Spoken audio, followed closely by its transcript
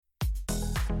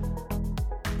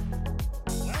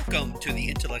Welcome to the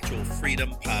Intellectual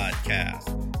Freedom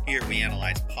Podcast. Here we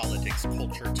analyze politics,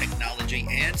 culture, technology,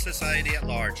 and society at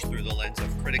large through the lens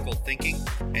of critical thinking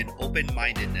and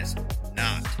open-mindedness,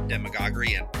 not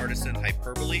demagoguery and partisan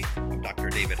hyperbole. I'm Dr.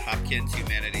 David Hopkins,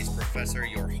 humanities professor,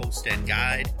 your host and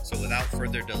guide. So without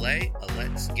further delay,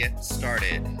 let's get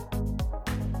started.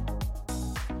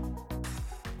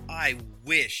 I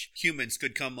wish humans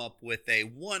could come up with a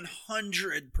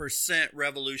 100%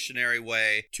 revolutionary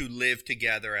way to live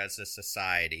together as a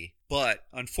society. But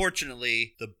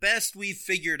unfortunately, the best we've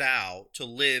figured out to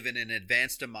live in an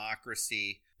advanced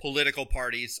democracy, political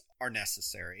parties are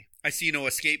necessary. I see no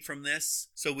escape from this,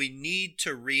 so we need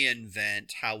to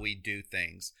reinvent how we do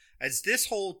things. As this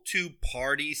whole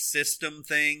two-party system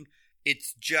thing,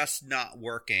 it's just not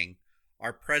working.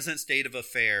 Our present state of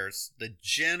affairs, the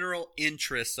general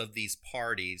interests of these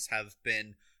parties have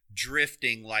been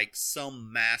drifting like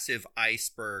some massive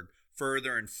iceberg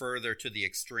further and further to the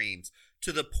extremes,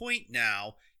 to the point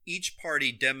now each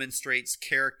party demonstrates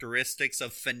characteristics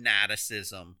of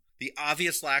fanaticism. The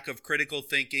obvious lack of critical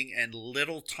thinking and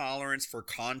little tolerance for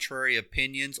contrary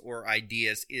opinions or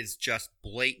ideas is just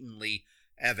blatantly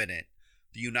evident.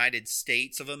 The United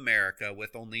States of America,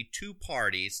 with only two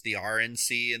parties, the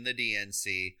RNC and the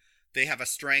DNC, they have a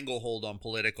stranglehold on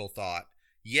political thought.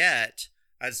 Yet,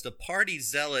 as the party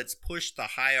zealots push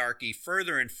the hierarchy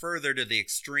further and further to the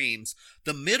extremes,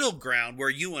 the middle ground where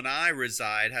you and I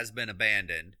reside has been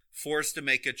abandoned. Forced to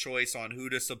make a choice on who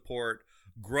to support,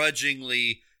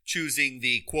 grudgingly choosing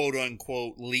the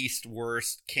quote-unquote least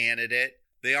worst candidate.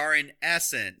 They are, in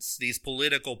essence, these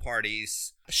political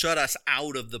parties shut us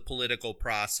out of the political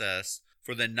process.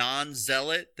 For the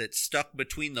non-zealot that's stuck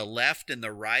between the left and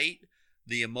the right,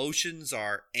 the emotions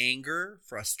are anger,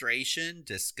 frustration,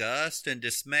 disgust, and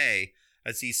dismay.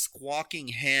 As these squawking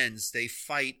hens, they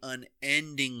fight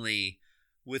unendingly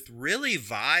with really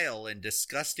vile and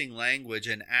disgusting language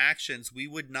and actions we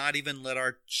would not even let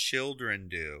our children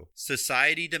do.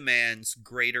 Society demands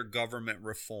greater government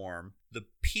reform. The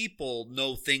people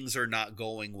know things are not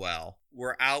going well.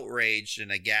 We're outraged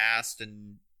and aghast,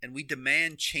 and we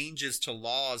demand changes to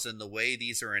laws and the way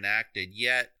these are enacted.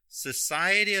 Yet,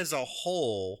 society as a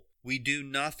whole, we do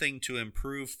nothing to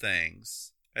improve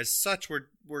things. As such,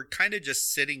 we're kind of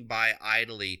just sitting by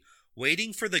idly,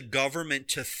 waiting for the government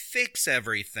to fix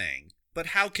everything. But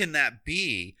how can that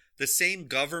be? The same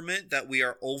government that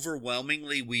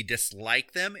we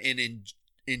dislike them, and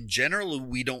in general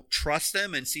we don't trust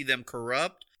them and see them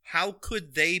corrupt. How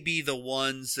could they be the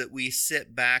ones that we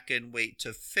sit back and wait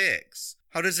to fix?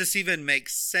 How does this even make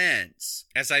sense?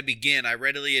 As I begin, I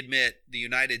readily admit the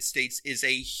United States is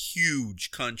a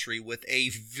huge country with a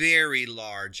very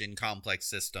large and complex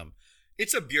system.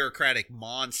 It's a bureaucratic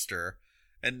monster.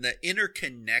 And the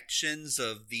interconnections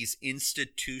of these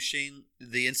institutions,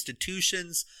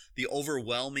 the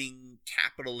overwhelming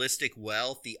capitalistic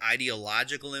wealth, the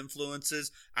ideological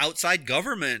influences, outside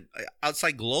government,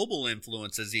 outside global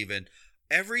influences even,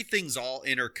 everything's all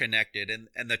interconnected.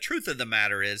 And the truth of the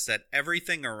matter is that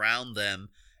everything around them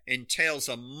entails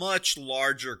a much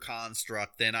larger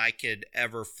construct than I could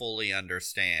ever fully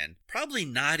understand. Probably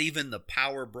not even the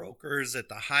power brokers at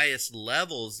the highest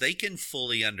levels, they can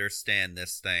fully understand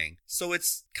this thing. So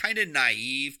it's kind of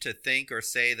naive to think or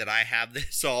say that I have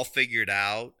this all figured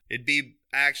out. It'd be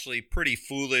actually pretty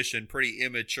foolish and pretty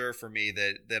immature for me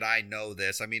that I know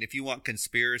this. I mean, if you want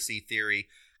conspiracy theory,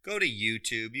 go to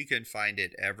YouTube. You can find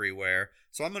it everywhere.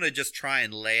 So I'm going to just try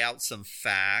and lay out some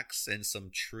facts and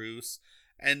some truths,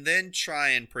 and then try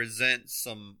and present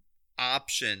some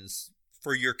options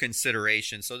for your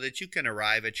consideration so that you can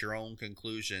arrive at your own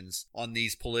conclusions on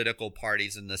these political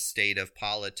parties and the state of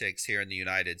politics here in the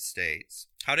United States.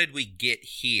 How did we get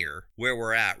here, where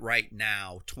we're at right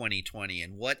now, 2020,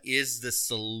 and what is the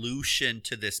solution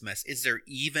to this mess? Is there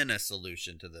even a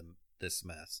solution to this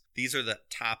mess? These are the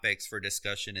topics for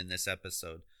discussion in this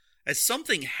episode. As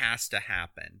something has to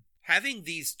happen. Having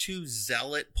these two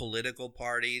zealot political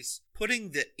parties,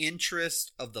 putting the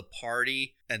interest of the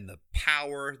party and the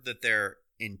power that they're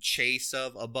in chase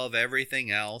of above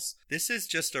everything else, this is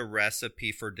just a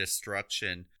recipe for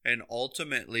destruction and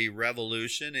ultimately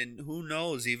revolution, and who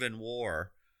knows, even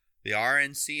war. The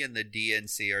RNC and the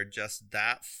DNC are just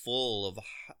that full of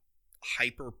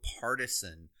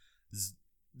hyper-partisan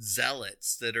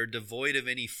zealots that are devoid of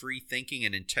any free thinking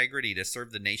and integrity to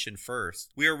serve the nation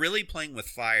first. We are really playing with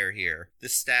fire here. The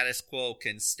status quo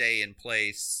can stay in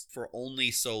place for only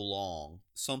so long.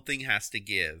 Something has to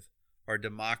give. Our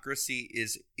democracy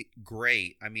is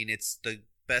great. I mean, it's the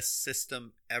best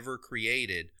system ever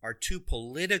created. Our two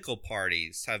political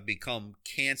parties have become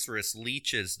cancerous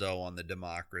leeches, though, on the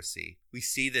democracy. We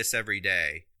see this every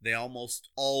day. They almost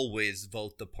always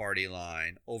vote the party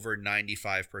line over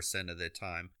 95% of the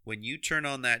time. When you turn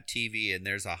on that TV and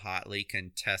there's a hotly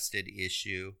contested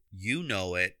issue, you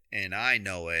know it and I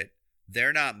know it.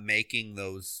 They're not making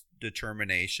those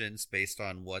determinations based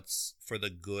on what's for the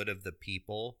good of the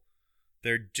people.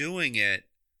 They're doing it.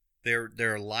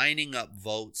 They're lining up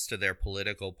votes to their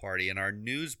political party, and our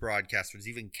news broadcasters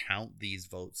even count these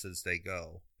votes as they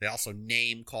go. They also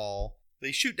name call.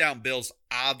 They shoot down bills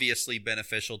obviously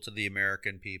beneficial to the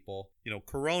American people.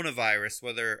 Coronavirus,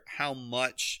 whether how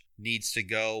much needs to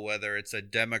go, whether it's a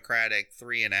Democratic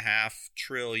 $3.5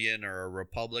 trillion or a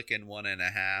Republican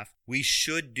 $1.5, we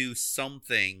should do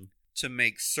something to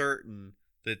make certain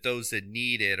that those that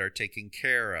need it are taken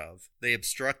care of. They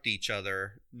obstruct each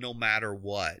other no matter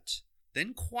what.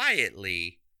 Then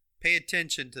quietly, pay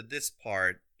attention to this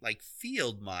part, like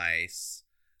field mice,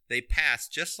 they pass,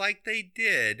 just like they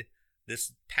did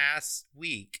this past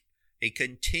week, a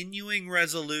continuing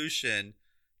resolution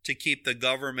to keep the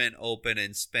government open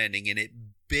and spending, and it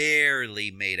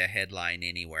barely made a headline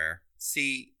anywhere.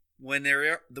 See, when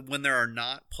there are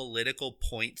not political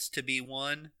points to be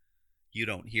won, you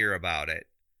don't hear about it.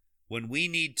 When we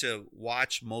need to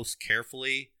watch most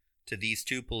carefully to these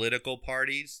two political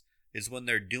parties is when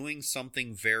they're doing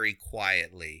something very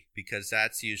quietly, because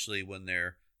that's usually when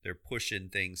they're pushing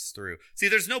things through. See,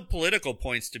 there's no political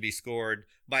points to be scored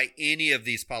by any of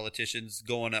these politicians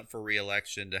going up for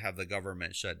re-election to have the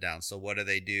government shut down. So what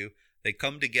do? They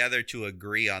come together to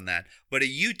agree on that. But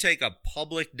you take a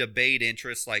public debate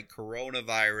interest like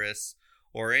coronavirus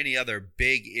or any other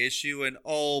big issue, and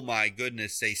oh my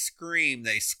goodness, they scream,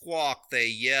 they squawk, they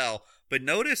yell. But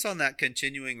notice on that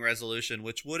continuing resolution,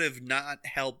 which would have not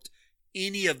helped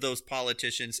any of those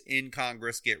politicians in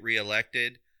Congress get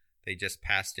reelected, they just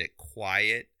passed it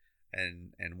quiet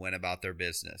and went about their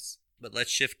business. But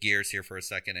let's shift gears here for a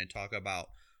second and talk about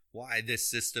why this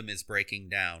system is breaking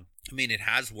down. I mean, it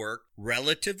has worked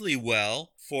relatively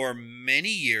well for many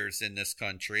years in this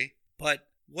country, but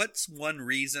what's one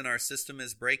reason our system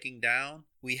is breaking down?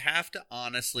 We have to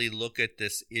honestly look at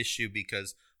this issue,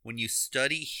 because when you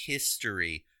study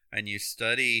history and you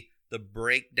study the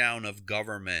breakdown of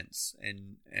governments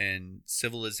and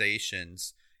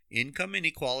civilizations, income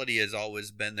inequality has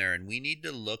always been there, and we need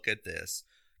to look at this.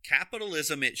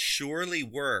 Capitalism, it surely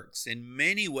works. In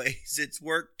many ways, it's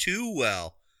worked too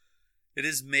well. It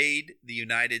has made the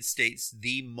United States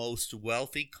the most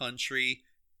wealthy country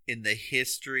in the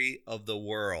history of the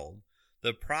world.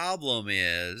 The problem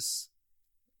is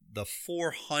the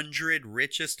 400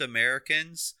 richest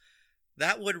Americans,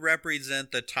 that would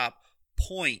represent the top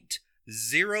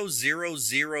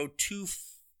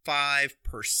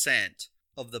 0.00025%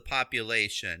 of the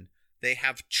population. They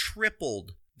have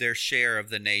tripled their share of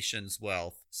the nation's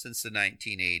wealth since the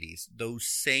 1980s. Those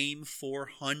same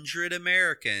 400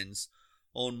 Americans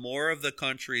own more of the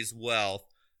country's wealth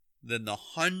than the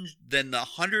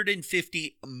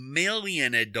 150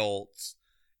 million adults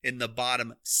in the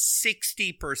bottom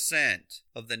 60%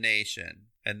 of the nation.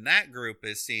 And that group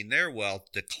has seen their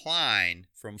wealth decline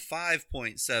from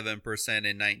 5.7% in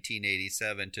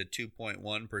 1987 to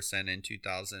 2.1% in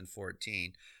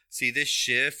 2014. See this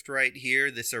shift right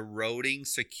here, this eroding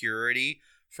security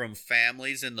from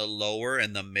families in the lower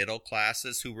and the middle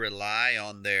classes who rely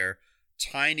on their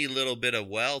tiny little bit of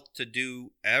wealth to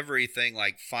do everything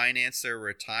like finance their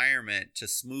retirement, to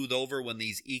smooth over when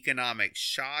these economic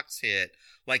shocks hit,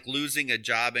 like losing a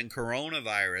job in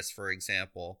coronavirus, for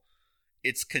example.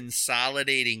 It's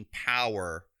consolidating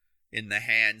power in the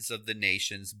hands of the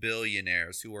nation's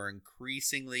billionaires, who are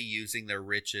increasingly using their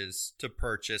riches to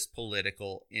purchase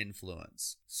political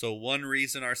influence. So one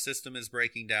reason our system is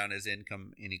breaking down is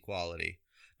income inequality.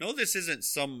 No, this isn't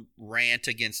some rant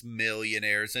against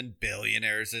millionaires and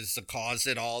billionaires as the cause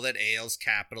of all that ails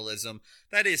capitalism.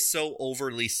 That is so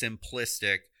overly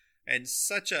simplistic and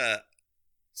such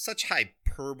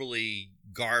hyperbole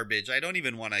garbage. I don't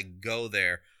even want to go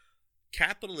there.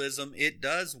 Capitalism, it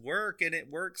does work, and it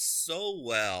works so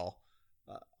well.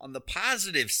 On the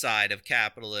positive side of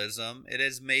capitalism, it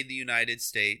has made the United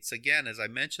States, again, as I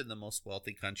mentioned, the most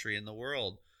wealthy country in the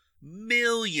world.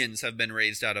 Millions have been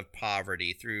raised out of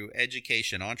poverty through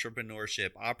education, entrepreneurship,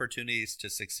 opportunities to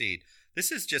succeed.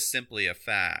 This is just simply a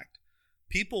fact.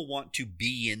 People want to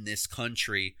be in this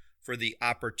country for the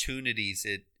opportunities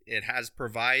it has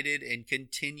provided and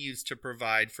continues to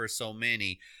provide for so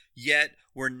many. Yet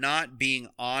we're not being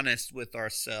honest with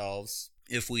ourselves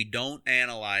if we don't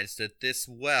analyze that this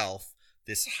wealth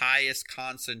this highest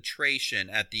concentration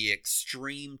at the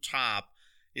extreme top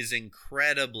is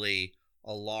incredibly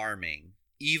alarming.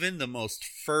 Even the most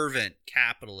fervent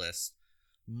capitalists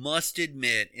must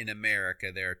admit in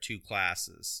America there are two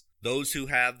classes. Those who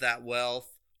have that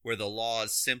wealth where the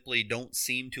laws simply don't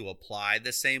seem to apply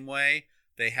the same way.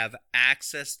 They have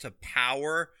access to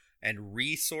power and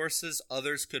resources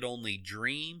others could only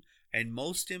dream. And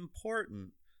most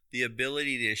important, the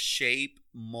ability to shape,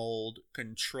 mold,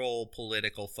 control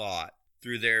political thought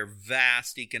through their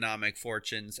vast economic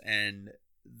fortunes. And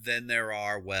then there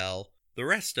are, well, the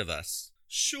rest of us.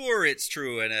 Sure, it's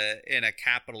true in a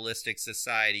capitalistic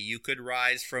society, you could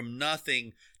rise from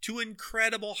nothing to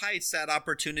incredible heights. That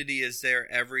opportunity is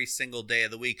there every single day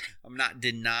of the week. I'm not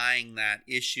denying that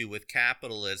issue with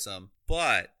capitalism,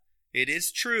 but it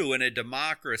is true in a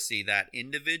democracy that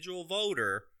individual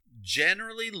voter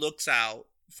generally looks out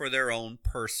for their own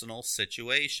personal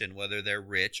situation, whether they're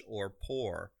rich or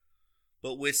poor.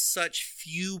 But with such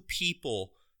few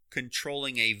people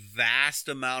controlling a vast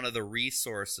amount of the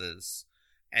resources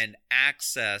and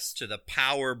access to the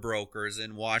power brokers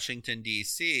in Washington,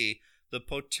 D.C., the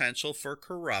potential for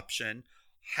corruption,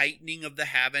 heightening of the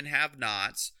have and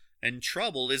have-nots, and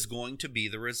trouble is going to be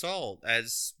the result,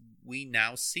 as we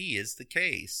now see is the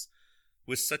case.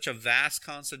 With such a vast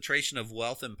concentration of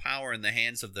wealth and power in the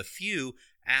hands of the few,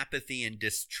 apathy and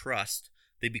distrust,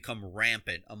 they become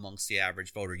rampant amongst the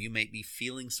average voter. You may be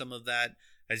feeling some of that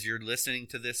as you're listening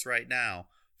to this right now.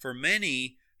 For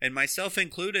many, and myself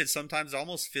included, sometimes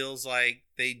almost feels like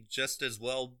they just as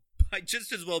well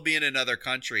be in another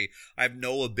country. I have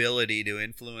no ability to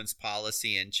influence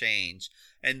policy and change.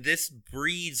 And this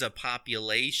breeds a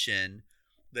population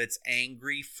that's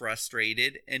angry,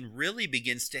 frustrated, and really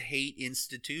begins to hate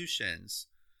institutions.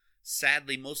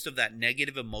 Sadly, most of that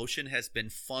negative emotion has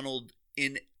been funneled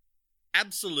in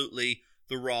absolutely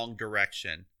the wrong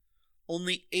direction.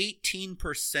 Only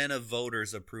 18% of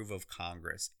voters approve of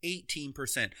Congress.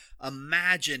 18%.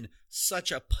 Imagine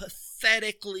such a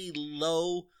pathetically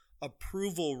low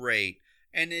approval rate.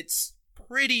 And it's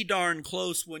pretty darn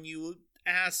close when you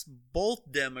ask both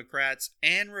Democrats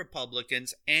and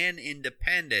Republicans and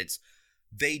independents.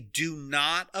 They do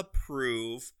not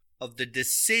approve of the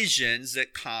decisions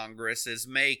that Congress is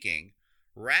making.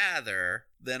 Rather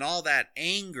than all that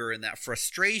anger and that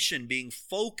frustration being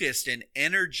focused and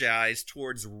energized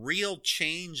towards real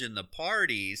change in the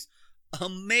parties,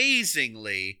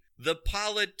 amazingly, the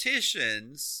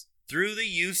politicians, through the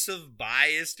use of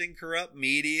biased and corrupt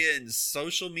media and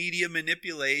social media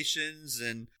manipulations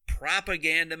and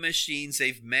propaganda machines,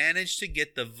 they've managed to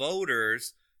get the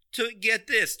voters to get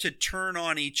this, to turn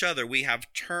on each other. We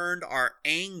have turned our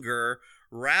anger.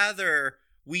 Rather,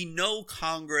 we know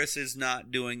Congress is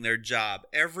not doing their job.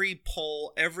 Every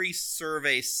poll, every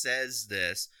survey says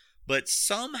this, but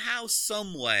somehow,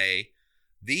 some way,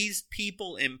 these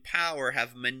people in power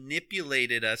have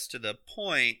manipulated us to the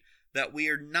point that we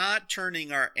are not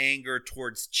turning our anger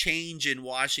towards change in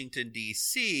Washington,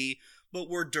 D.C., but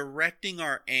we're directing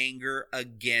our anger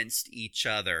against each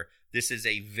other. This is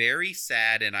a very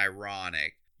sad and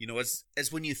ironic. You know,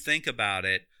 as when you think about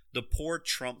it, the poor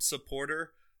Trump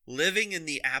supporter living in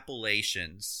the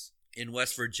Appalachians in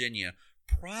West Virginia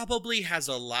probably has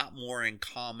a lot more in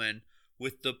common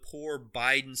with the poor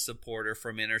Biden supporter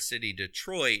from inner city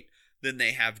Detroit than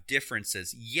they have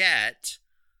differences. Yet,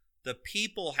 the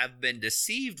people have been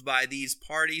deceived by these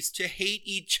parties to hate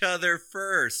each other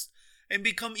first and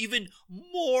become even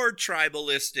more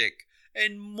tribalistic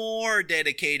and more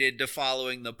dedicated to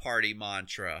following the party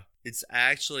mantra. It's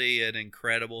actually an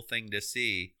incredible thing to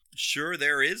see. Sure,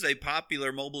 there is a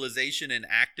popular mobilization and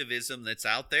activism that's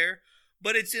out there,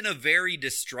 but it's in a very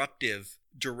destructive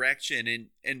direction.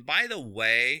 And by the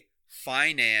way,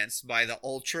 financed by the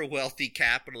ultra-wealthy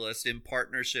capitalists in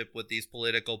partnership with these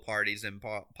political parties and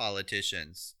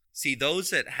politicians. See, those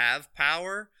that have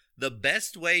power, the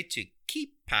best way to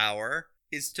keep power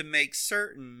is to make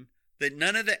certain that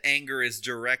none of the anger is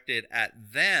directed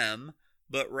at them,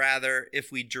 but rather,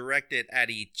 if we direct it at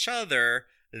each other,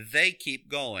 they keep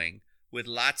going with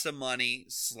lots of money,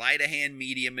 sleight-of-hand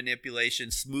media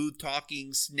manipulation,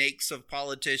 smooth-talking snakes of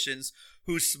politicians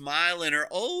who smile and are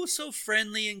oh so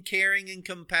friendly and caring and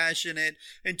compassionate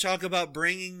and talk about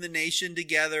bringing the nation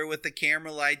together with the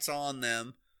camera lights on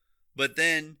them, but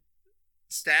then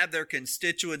stab their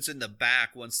constituents in the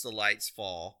back once the lights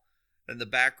fall, and the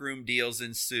backroom deals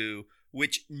ensue,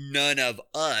 which none of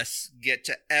us get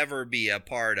to ever be a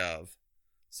part of.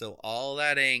 So all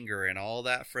that anger and all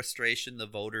that frustration the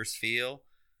voters feel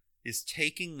is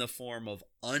taking the form of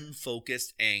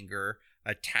unfocused anger,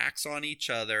 attacks on each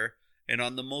other, and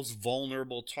on the most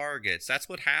vulnerable targets. That's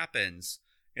what happens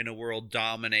in a world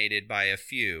dominated by a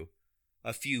few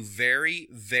very,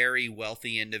 very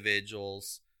wealthy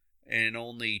individuals and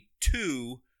only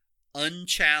two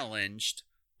unchallenged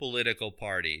political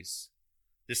parties.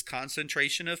 This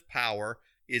concentration of power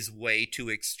is way too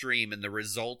extreme, and the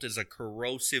result is a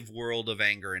corrosive world of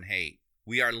anger and hate.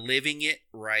 We are living it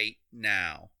right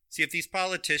now. See, if these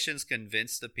politicians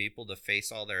convince the people to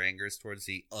face all their angers towards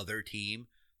the other team,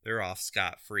 they're off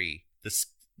scot-free.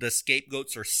 The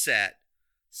scapegoats are set.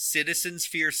 Citizens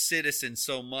fear citizens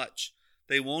so much,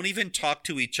 they won't even talk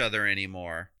to each other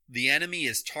anymore. The enemy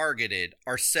is targeted,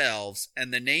 ourselves,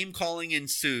 and the name-calling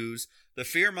ensues. The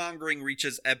fear-mongering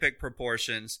reaches epic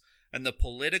proportions, and the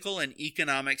political and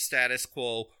economic status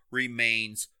quo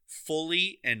remains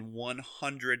fully and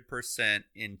 100%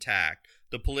 intact.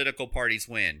 The political parties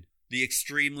win. The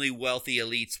extremely wealthy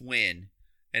elites win.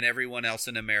 And everyone else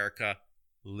in America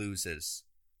loses.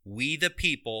 We the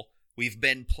people, we've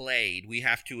been played. We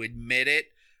have to admit it.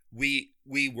 We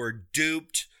were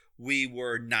duped. We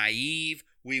were naive.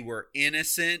 We were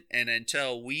innocent. And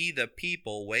until we the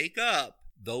people wake up,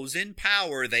 those in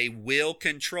power, they will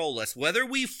control us, whether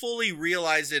we fully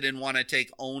realize it and want to take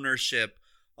ownership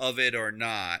of it or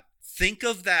not. Think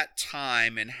of that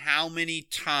time and how many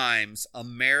times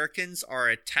Americans are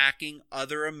attacking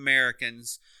other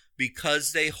Americans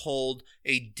because they hold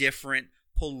a different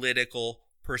political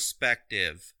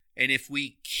perspective. And if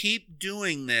we keep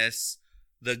doing this,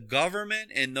 the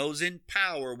government and those in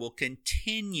power will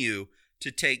continue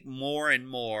to take more and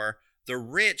more. The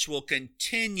rich will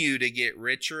continue to get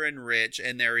richer and rich,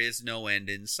 and there is no end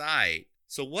in sight.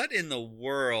 So what in the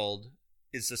world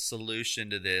is the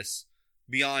solution to this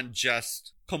beyond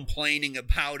just complaining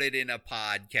about it in a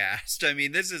podcast? I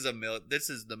mean, this is the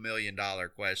 $1 million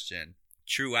question.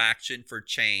 True action for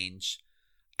change,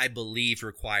 I believe,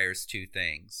 requires two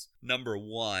things. Number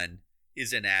one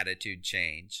is an attitude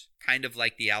change. Kind of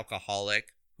like the alcoholic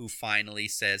who finally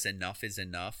says enough is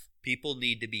enough. People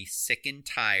need to be sick and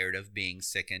tired of being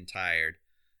sick and tired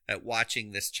at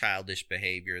watching this childish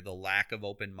behavior, the lack of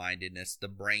open-mindedness, the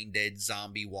brain-dead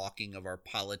zombie walking of our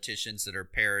politicians that are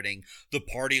parroting the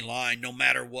party line no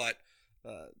matter what,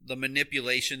 the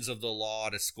manipulations of the law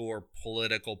to score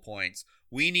political points.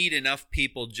 We need enough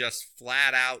people just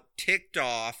flat out ticked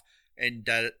off and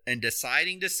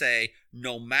deciding to say,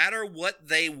 no matter what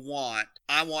they want,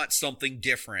 I want something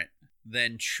different.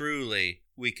 Then truly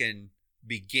we can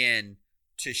begin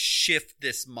to shift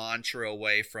this mantra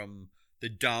away from the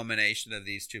domination of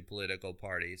these two political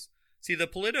parties. See, the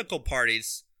political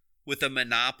parties with a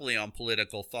monopoly on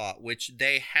political thought, which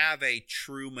they have a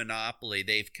true monopoly,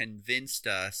 they've convinced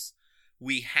us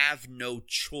we have no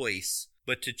choice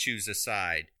but to choose a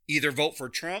side. Either vote for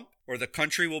Trump or the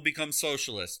country will become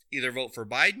socialist. Either vote for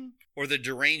Biden or the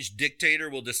deranged dictator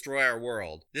will destroy our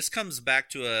world. This comes back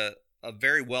to a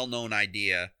very well-known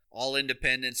idea. All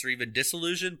independents or even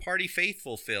disillusioned party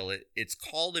faithful feel it. It's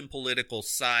called in political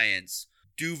science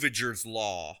Duviger's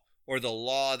Law, or the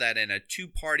law that in a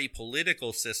two-party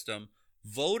political system,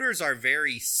 voters are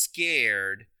very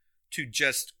scared to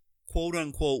just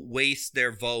quote-unquote waste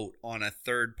their vote on a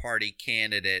third-party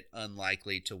candidate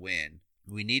unlikely to win.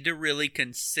 We need to really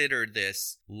consider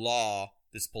this law,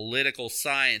 this political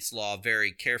science law,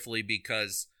 very carefully,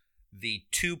 because the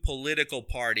two political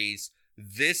parties,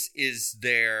 this is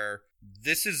their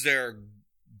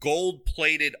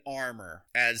gold-plated armor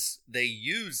as they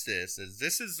use this, as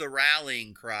this is the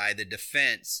rallying cry, the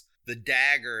defense, the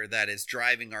dagger that is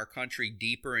driving our country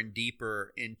deeper and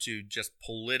deeper into just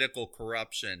political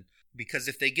corruption. Because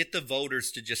if they get the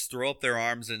voters to just throw up their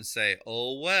arms and say,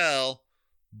 oh, well,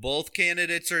 both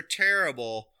candidates are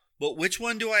terrible, but which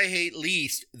one do I hate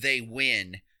least? They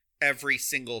win every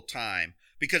single time.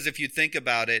 Because if you think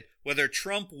about it, whether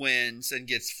Trump wins and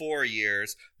gets 4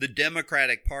 years, the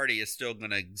Democratic Party is still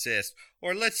going to exist.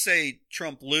 Or let's say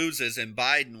Trump loses and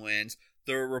Biden wins,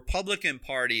 the Republican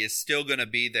Party is still going to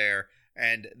be there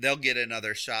and they'll get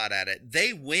another shot at it.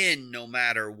 They win no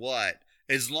matter what.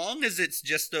 As long as it's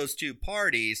just those two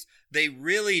parties, they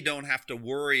really don't have to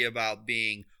worry about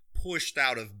being pushed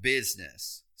out of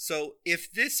business. So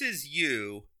if this is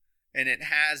you, and it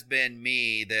has been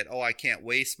me that, I can't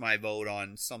waste my vote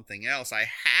on something else, I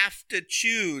have to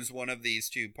choose one of these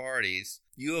two parties,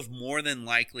 you have more than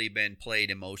likely been played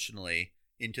emotionally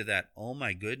into that, oh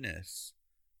my goodness,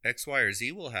 X, Y, or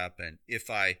Z will happen if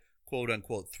I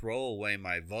quote-unquote throw away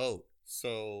my vote.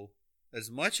 So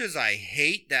as much as I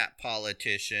hate that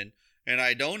politician, and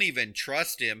I don't even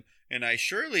trust him, and I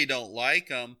surely don't like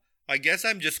him, I guess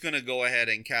I'm just going to go ahead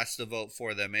and cast a vote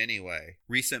for them anyway.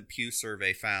 Recent Pew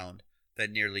survey found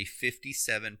that nearly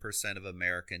 57% of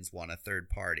Americans want a third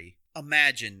party.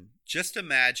 Just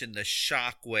imagine the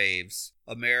shock waves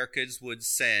Americans would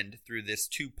send through this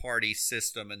two-party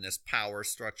system and this power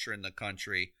structure in the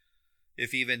country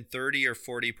if even 30 or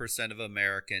 40% of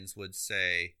Americans would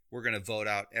say, we're going to vote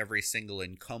out every single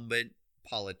incumbent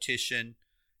politician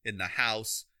in the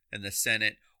House and the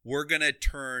Senate. We're going to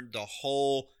turn the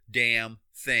whole damn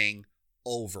thing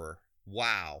over.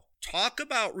 Wow. Talk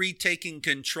about retaking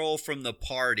control from the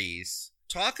parties.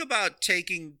 Talk about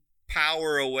taking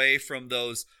power away from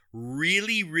those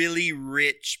really, really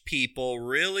rich people,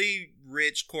 really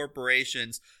rich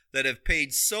corporations that have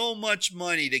paid so much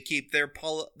money to keep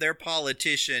their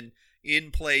politician in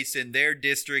place in their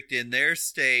district, in their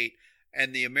state,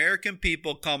 and the American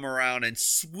people come around and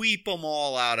sweep them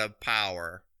all out of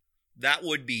power. That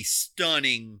would be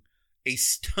stunning, a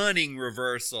stunning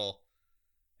reversal.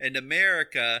 And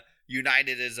America,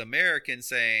 united as Americans,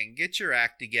 saying, get your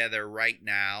act together right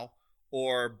now,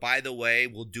 or, by the way,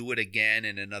 we'll do it again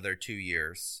in another 2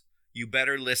 years. You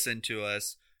better listen to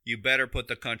us. You better put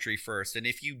the country first. And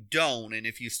if you don't, and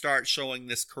if you start showing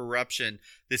this corruption,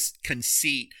 this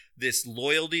conceit, this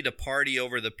loyalty to party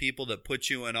over the people that put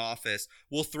you in office,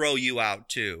 we'll throw you out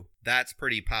too. That's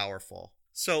pretty powerful.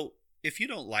 So if you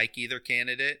don't like either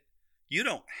candidate, you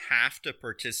don't have to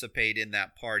participate in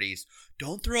that party's.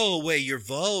 Don't throw away your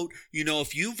vote. You know,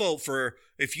 if you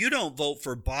don't vote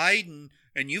for Biden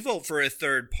and you vote for a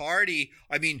third party,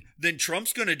 then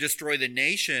Trump's going to destroy the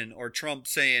nation. Or Trump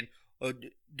saying,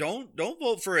 don't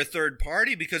vote for a third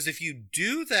party, because if you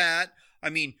do that,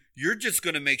 you're just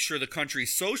going to make sure the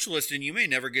country's socialist and you may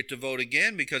never get to vote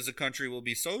again because the country will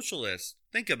be socialist.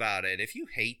 Think about it. If you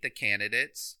hate the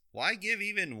candidates, why give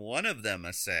even one of them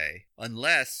a say?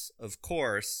 Unless, of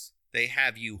course, they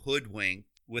have you hoodwinked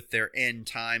with their end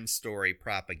time story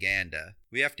propaganda.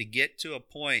 We have to get to a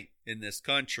point in this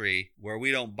country where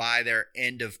we don't buy their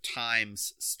end of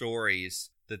times stories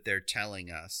that they're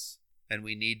telling us. And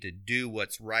we need to do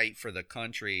what's right for the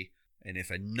country. And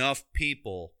if enough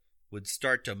people would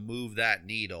start to move that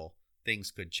needle,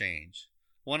 things could change.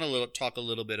 I want to talk a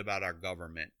little bit about our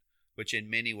government, which in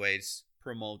many ways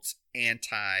promotes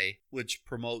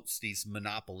these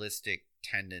monopolistic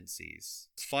tendencies.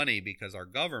 It's funny because our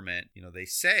government, they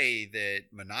say that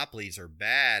monopolies are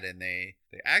bad and they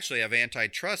actually have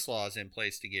antitrust laws in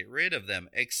place to get rid of them,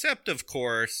 except, of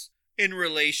course, in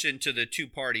relation to the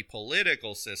two-party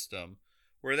political system,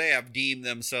 where they have deemed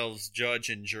themselves judge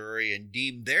and jury and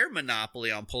deemed their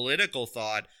monopoly on political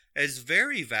thought as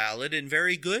very valid and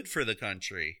very good for the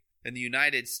country. In the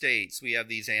United States, we have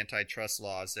these antitrust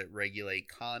laws that regulate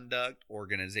conduct,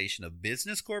 organization of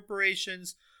business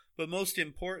corporations, but most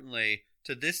importantly,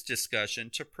 to this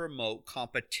discussion, to promote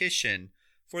competition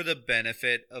for the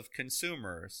benefit of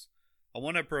consumers. I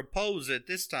want to propose at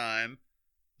this time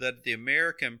that the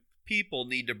American people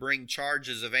need to bring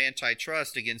charges of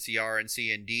antitrust against the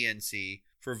RNC and DNC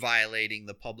for violating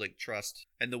the public trust.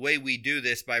 And the way we do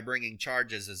this by bringing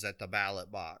charges is at the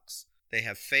ballot box. They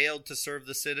have failed to serve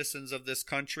the citizens of this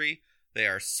country. They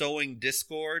are sowing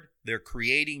discord. They're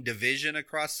creating division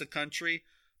across the country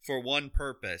for one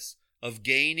purpose, of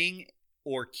gaining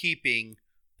or keeping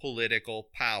political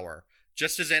power.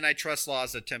 Just as antitrust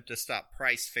laws attempt to stop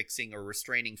price fixing or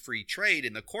restraining free trade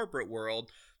in the corporate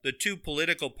world, the two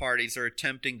political parties are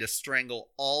attempting to strangle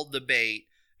all debate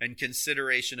and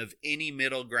consideration of any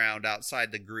middle ground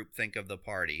outside the groupthink of the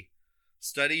party.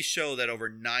 Studies show that over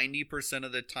 90%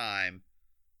 of the time,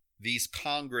 these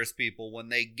Congress people, when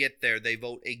they get there, they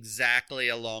vote exactly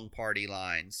along party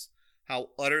lines. How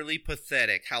utterly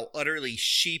pathetic, how utterly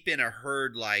sheep in a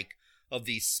herd-like of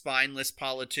these spineless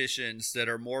politicians that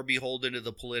are more beholden to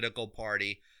the political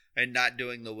party and not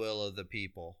doing the will of the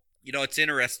people. It's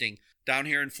interesting. Down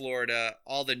here in Florida,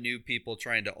 all the new people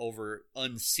trying to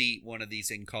unseat one of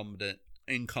these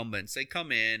incumbents, they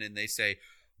come in and they say,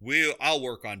 I'll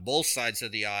work on both sides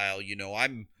of the aisle.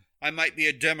 I might be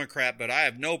a Democrat, but I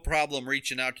have no problem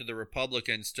reaching out to the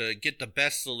Republicans to get the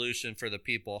best solution for the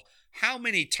people. How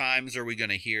many times are we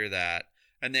going to hear that?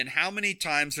 And then how many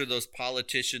times are those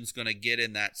politicians going to get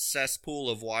in that cesspool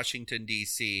of Washington,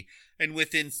 D.C., and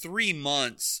within 3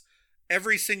 months,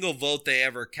 every single vote they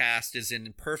ever cast is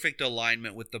in perfect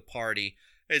alignment with the party,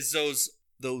 as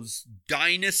those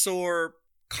dinosaur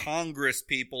Congress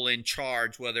people in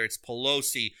charge, whether it's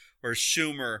Pelosi or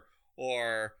Schumer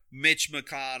or Mitch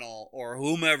McConnell or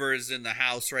whomever is in the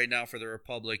House right now for the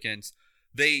Republicans,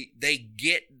 they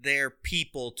get their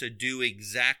people to do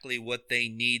exactly what they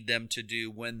need them to do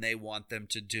when they want them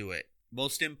to do it.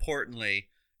 Most importantly,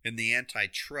 in the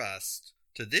antitrust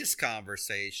to this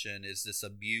conversation is this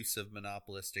abuse of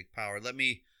monopolistic power. Let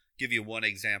me give you one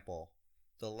example.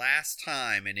 The last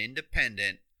time an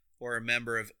independent or a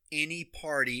member of any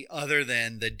party other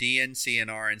than the DNC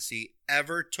and RNC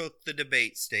ever took the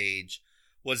debate stage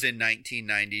was in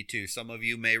 1992. Some of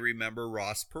you may remember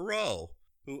Ross Perot,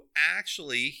 who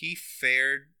actually he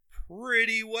fared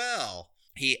pretty well.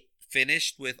 He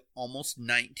finished with almost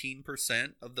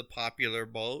 19% of the popular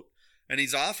vote, and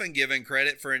he's often given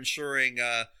credit for ensuring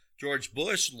George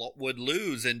Bush would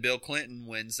lose and Bill Clinton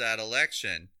wins that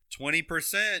election.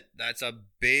 20%, that's a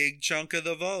big chunk of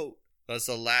the vote. That's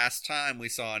the last time we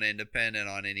saw an independent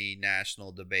on any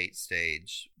national debate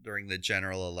stage during the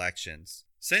general elections.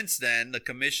 Since then, the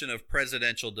Commission of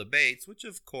Presidential Debates, which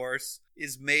of course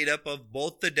is made up of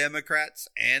both the Democrats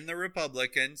and the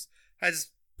Republicans, has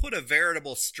put a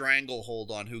veritable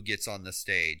stranglehold on who gets on the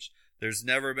stage. There's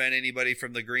never been anybody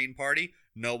from the Green Party,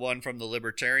 no one from the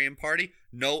Libertarian Party,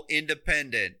 no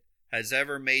independent has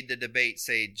ever made the debate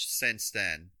stage since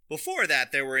then. Before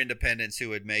that, there were independents who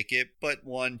would make it, but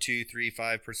 1, 2, 3,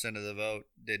 5% of the vote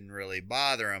didn't really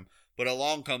bother them. But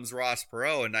along comes Ross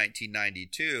Perot in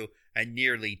 1992, and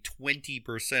nearly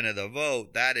 20% of the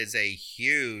vote. That is a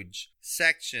huge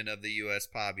section of the U.S.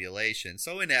 population.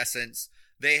 So in essence,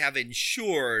 they have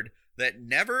ensured that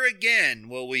never again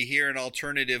will we hear an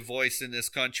alternative voice in this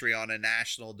country on a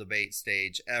national debate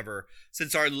stage ever,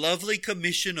 since our lovely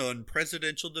Commission on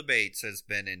Presidential Debates has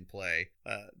been in play.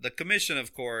 The commission,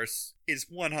 of course, is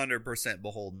 100%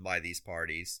 beholden by these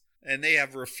parties, and they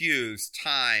have refused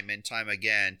time and time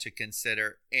again to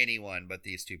consider anyone but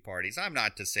these two parties. I'm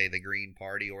not to say the Green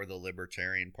Party or the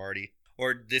Libertarian Party,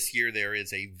 or this year there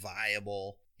is a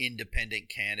viable independent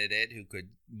candidate who could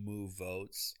move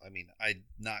votes. I mean, I'm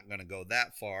not going to go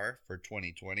that far for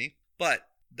 2020, but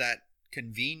that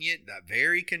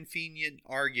very convenient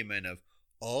argument of,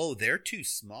 oh, they're too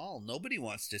small, nobody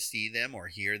wants to see them or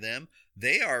hear them,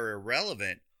 they are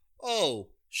irrelevant. Oh,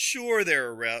 sure,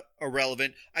 they're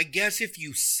irrelevant. I guess if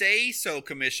you say so,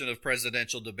 Commission of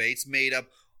Presidential Debates, made up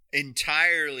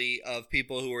entirely of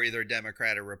people who are either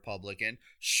Democrat or Republican.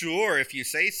 Sure, if you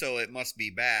say so, it must be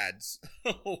bad.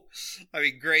 I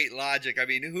mean, great logic. I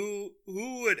mean, who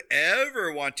would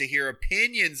ever want to hear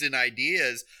opinions and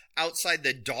ideas outside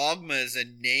the dogmas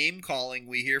and name-calling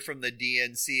we hear from the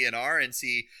DNC and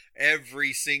RNC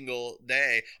every single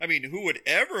day? I mean, who would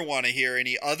ever want to hear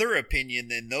any other opinion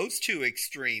than those two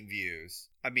extreme views?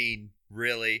 I mean,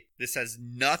 really, this has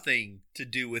nothing to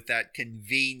do with that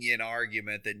convenient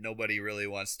argument that nobody really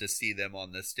wants to see them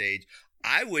on the stage.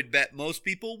 I would bet most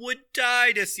people would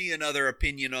die to see another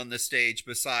opinion on the stage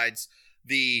besides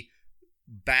the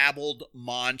babbled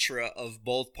mantra of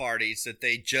both parties that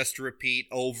they just repeat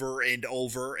over and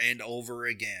over and over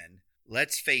again.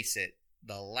 Let's face it,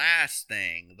 the last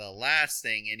thing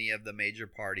any of the major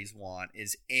parties want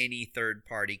is any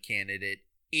third-party candidate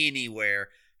anywhere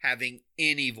having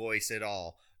any voice at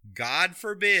all. God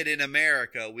forbid in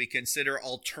America we consider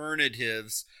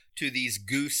alternatives to these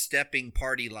goose-stepping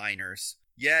party liners.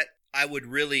 Yet,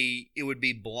 it would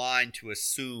be blind to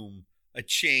assume a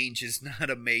change is not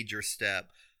a major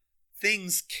step.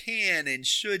 Things can and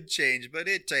should change, but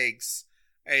it takes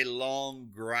a long,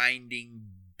 grinding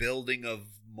building of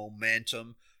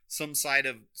momentum, some sort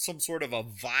of a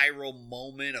viral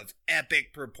moment of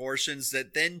epic proportions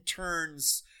that then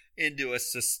turns into a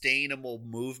sustainable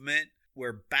movement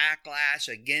where backlash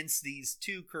against these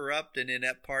two corrupt and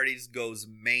inept parties goes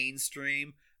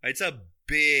mainstream. It's a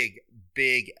big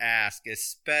ask,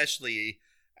 especially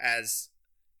as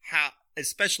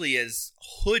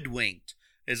hoodwinked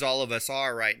as all of us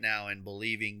are right now in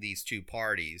believing these two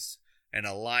parties and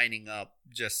aligning up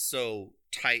just so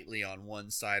tightly on one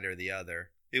side or the other.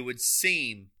 It would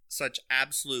seem such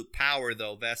absolute power,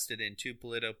 though, vested in two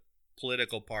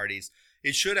political parties.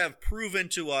 It should have proven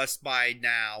to us by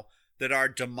now that our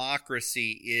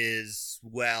democracy is,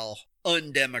 well,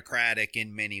 undemocratic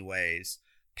in many ways.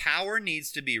 Power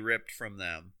needs to be ripped from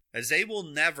them, as they will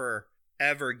never,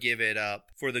 ever give it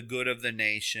up for the good of the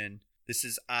nation. This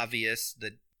is obvious.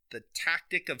 The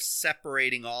tactic of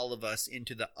separating all of us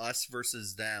into the us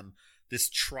versus them,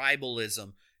 this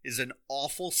tribalism, is an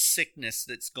awful sickness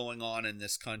that's going on in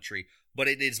this country. But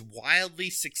it is wildly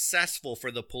successful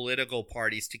for the political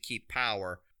parties to keep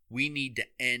power. We need to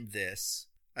end this,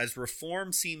 as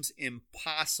reform seems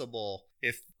impossible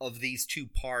of these two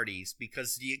parties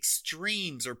because the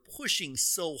extremes are pushing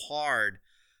so hard.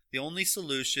 The only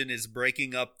solution is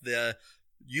breaking up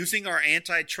using our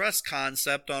antitrust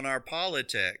concept on our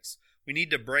politics. We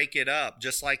need to break it up,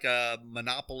 just like a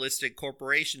monopolistic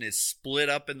corporation is split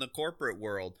up in the corporate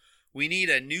world. We need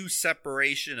a new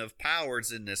separation of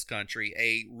powers in this country,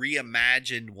 a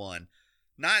reimagined one.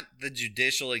 not the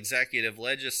judicial, executive,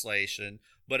 legislation,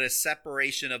 but a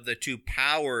separation of the two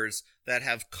powers that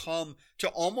have come to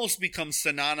almost become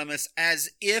synonymous, as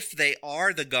if they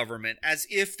are the government, as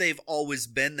if they've always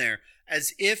been there,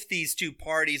 as if these two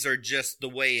parties are just the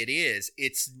way it is.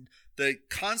 It's the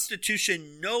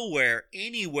Constitution nowhere,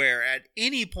 anywhere, at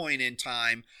any point in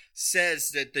time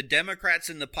says that the Democrats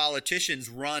and the politicians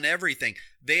run everything.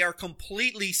 They are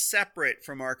completely separate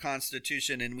from our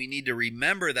Constitution, and we need to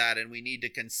remember that, and we need to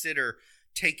consider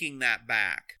taking that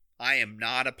back. I am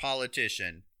not a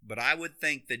politician, but I would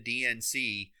think the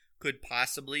DNC could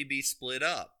possibly be split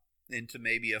up into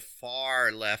maybe a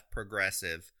far left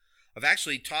progressive. I've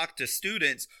actually talked to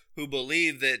students who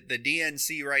believe that the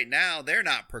DNC right now, they're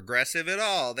not progressive at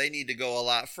all. They need to go a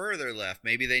lot further left.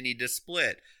 Maybe they need to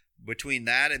split between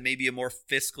that and maybe a more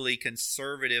fiscally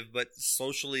conservative but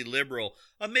socially liberal,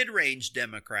 a mid-range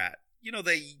Democrat. You know,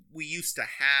 we used to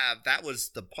have, that was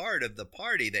the part of the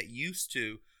party that used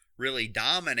to really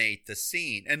dominate the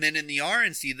scene. And then in the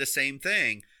RNC, the same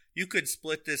thing. You could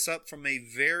split this up from a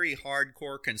very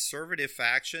hardcore conservative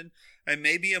faction and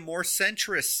maybe a more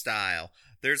centrist style.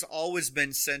 There's always been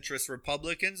centrist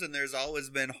Republicans and there's always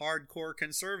been hardcore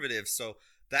conservatives. So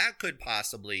that could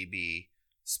possibly be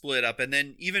split up. And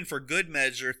then even for good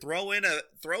measure, throw in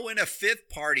a fifth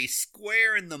party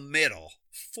square in the middle.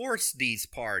 Force these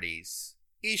parties,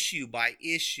 issue by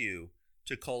issue,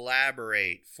 to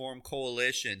collaborate, form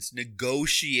coalitions,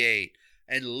 negotiate,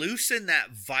 and loosen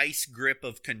that vice grip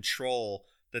of control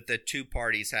that the two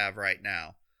parties have right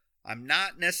now. I'm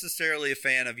not necessarily a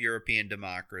fan of European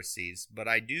democracies, but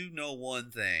I do know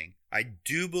one thing. I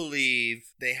do believe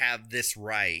they have this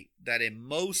right, that in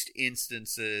most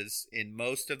instances, in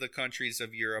most of the countries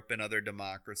of Europe and other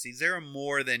democracies, there are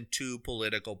more than two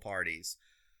political parties.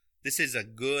 This is a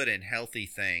good and healthy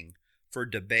thing for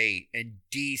debate and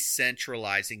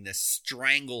decentralizing the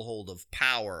stranglehold of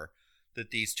power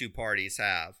that these two parties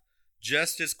have.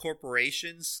 Just as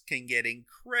corporations can get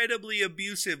incredibly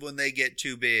abusive when they get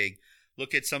too big.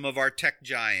 Look at some of our tech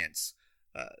giants.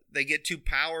 They get too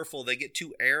powerful. They get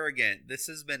too arrogant. This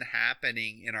has been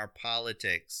happening in our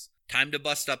politics. Time to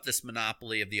bust up this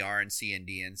monopoly of the RNC and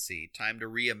DNC. Time to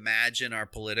reimagine our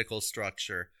political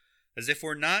structure. As if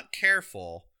we're not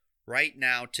careful, right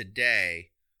now,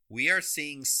 today, we are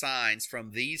seeing signs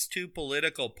from these two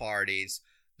political parties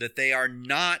that they are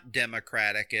not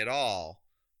democratic at all,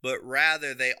 but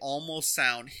rather they almost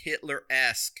sound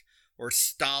Hitler-esque or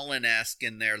Stalin-esque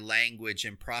in their language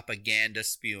and propaganda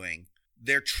spewing.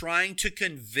 They're trying to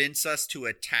convince us to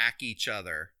attack each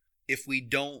other if we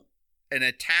don't, and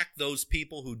attack those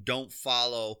people who don't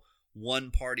follow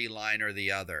one party line or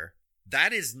the other.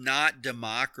 That is not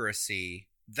democracy.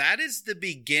 That is the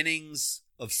beginnings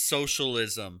of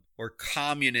socialism or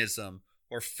communism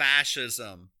or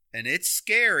fascism. And it's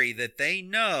scary that they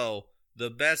know the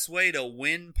best way to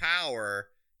win power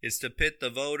is to pit the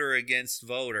voter against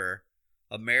voter,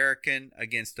 American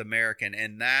against American,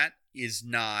 and that is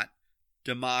not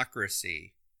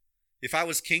democracy. If I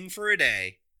was king for a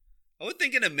day, I would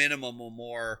think at a minimum a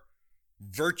more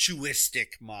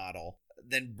virtuistic model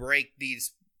than break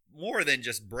these, more than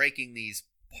just breaking these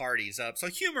parties up. So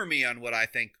humor me on what I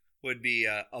think would be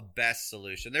a best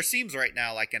solution. There seems right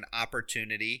now like an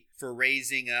opportunity for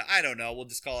raising a, I don't know, we'll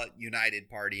just call it United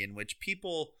Party, in which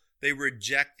people, they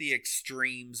reject the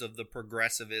extremes of the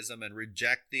progressivism and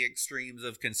reject the extremes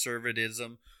of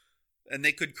conservatism. And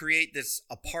they could create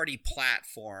a party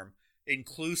platform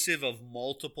inclusive of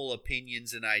multiple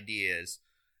opinions and ideas.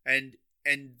 And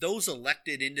those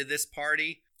elected into this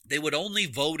party, they would only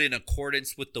vote in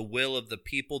accordance with the will of the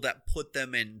people that put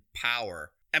them in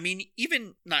power. I mean,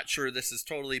 even not sure this is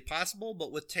totally possible,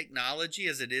 but with technology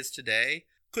as it is today,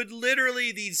 could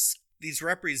literally these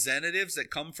representatives that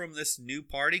come from this new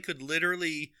party could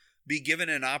literally be given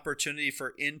an opportunity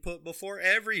for input before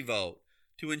every vote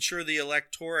to ensure the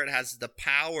electorate has the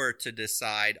power to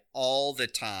decide all the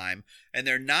time, and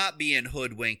they're not being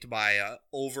hoodwinked by a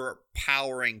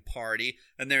overpowering party,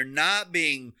 and they're not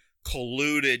being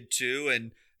colluded to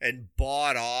and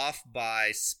bought off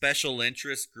by special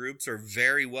interest groups or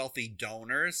very wealthy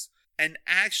donors. And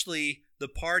actually, the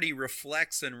party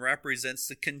reflects and represents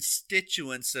the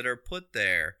constituents that are put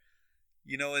there.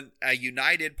 You know, in a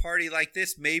united party like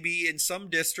this, maybe in some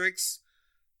districts,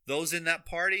 those in that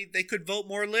party, they could vote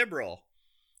more liberal,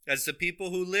 as the people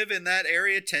who live in that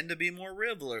area tend to be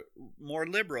more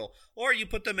liberal. Or you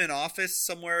put them in office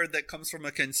somewhere that comes from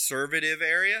a conservative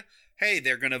area, hey,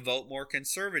 they're going to vote more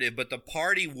conservative, but the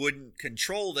party wouldn't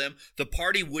control them. The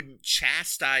party wouldn't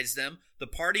chastise them. The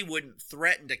party wouldn't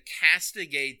threaten to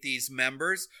castigate these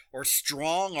members or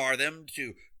strong-arm them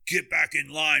to get back in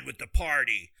line with the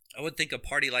party. I would think a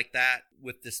party like that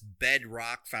with this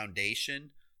bedrock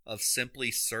foundation of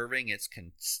simply serving its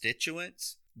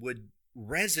constituents would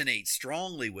resonate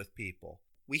strongly with people.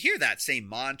 We hear that same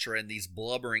mantra in these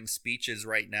blubbering speeches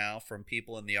right now from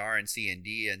people in the RNC and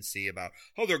DNC about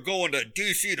how they're going to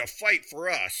DC to fight for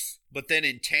us. But then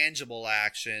in tangible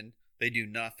action, they do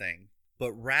nothing.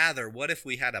 But rather, what if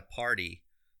we had a party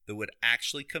that would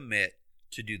actually commit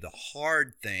to do the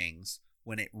hard things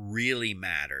when it really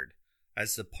mattered,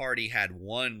 as the party had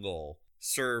one goal: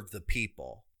 serve the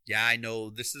people? Yeah, I know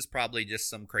this is probably just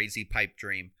some crazy pipe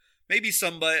dream. Maybe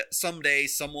someday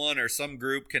someone or some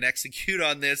group can execute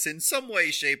on this in some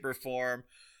way, shape, or form.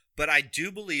 But I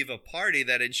do believe a party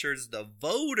that ensures the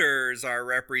voters are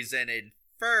represented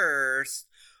first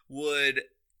would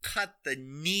cut the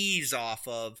knees off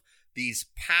of these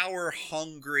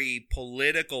power-hungry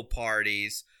political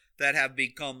parties that have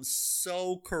become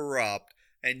so corrupt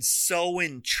and so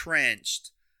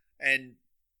entrenched and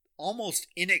almost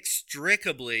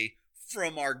inextricably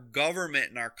from our government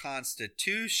and our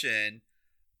Constitution.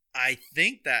 I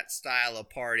think that style of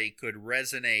party could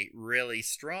resonate really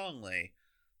strongly.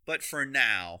 But for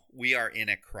now, we are in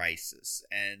a crisis,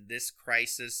 and this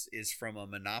crisis is from a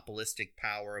monopolistic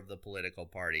power of the political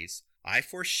parties. I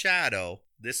foreshadow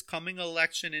this coming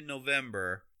election in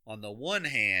November. On the one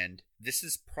hand, this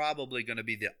is probably going to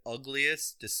be the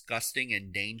ugliest, disgusting,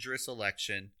 and dangerous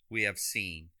election we have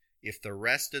seen. If the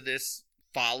rest of this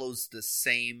follows the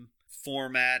same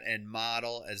format and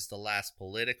model as the last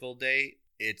political date,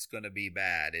 it's going to be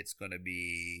bad. It's going to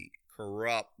be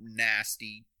corrupt,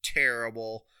 nasty,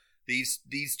 terrible.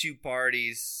 These two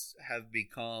parties have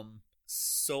become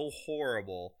so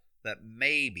horrible that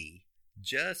maybe,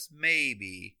 just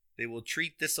maybe, they will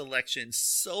treat this election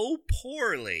so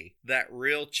poorly that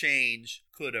real change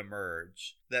could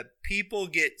emerge. That people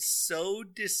get so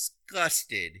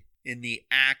disgusted in the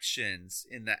actions,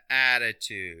 in the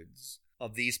attitudes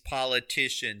of these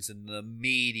politicians and the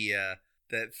media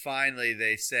that finally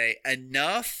they say,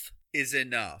 enough is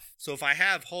enough. So if I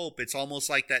have hope, it's almost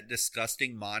like that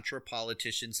disgusting mantra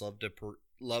politicians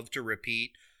love to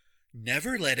repeat: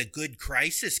 never let a good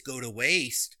crisis go to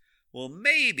waste. Well,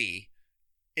 maybe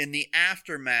in the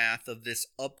aftermath of this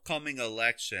upcoming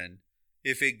election,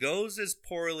 if it goes as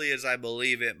poorly as I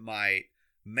believe it might,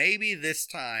 maybe this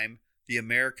time the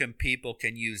American people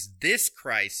can use this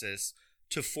crisis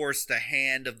to force the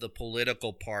hand of the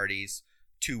political parties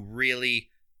to really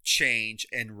change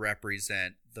and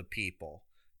represent the people.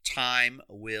 Time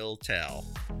will tell.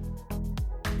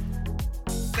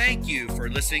 Thank you for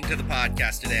listening to the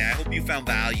podcast today. I hope you found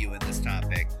value in this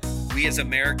topic. We as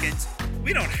Americans,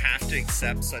 we don't have to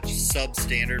accept such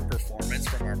substandard performance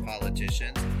from our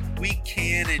politicians. We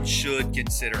can and should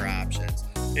consider options.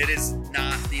 It is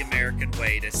not the American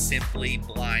way to simply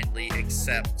blindly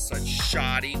accept such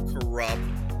shoddy, corrupt,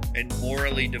 and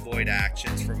morally devoid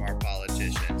actions from our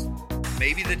politicians.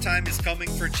 Maybe the time is coming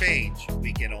for change.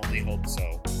 We can only hope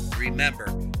so. Remember,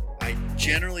 I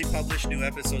generally publish new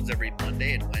episodes every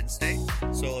Monday and Wednesday,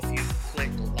 so if you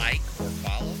click like or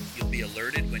follow, you'll be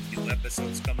alerted when new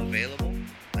episodes come available.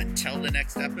 Until the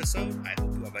next episode, I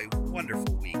hope you have a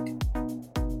wonderful week.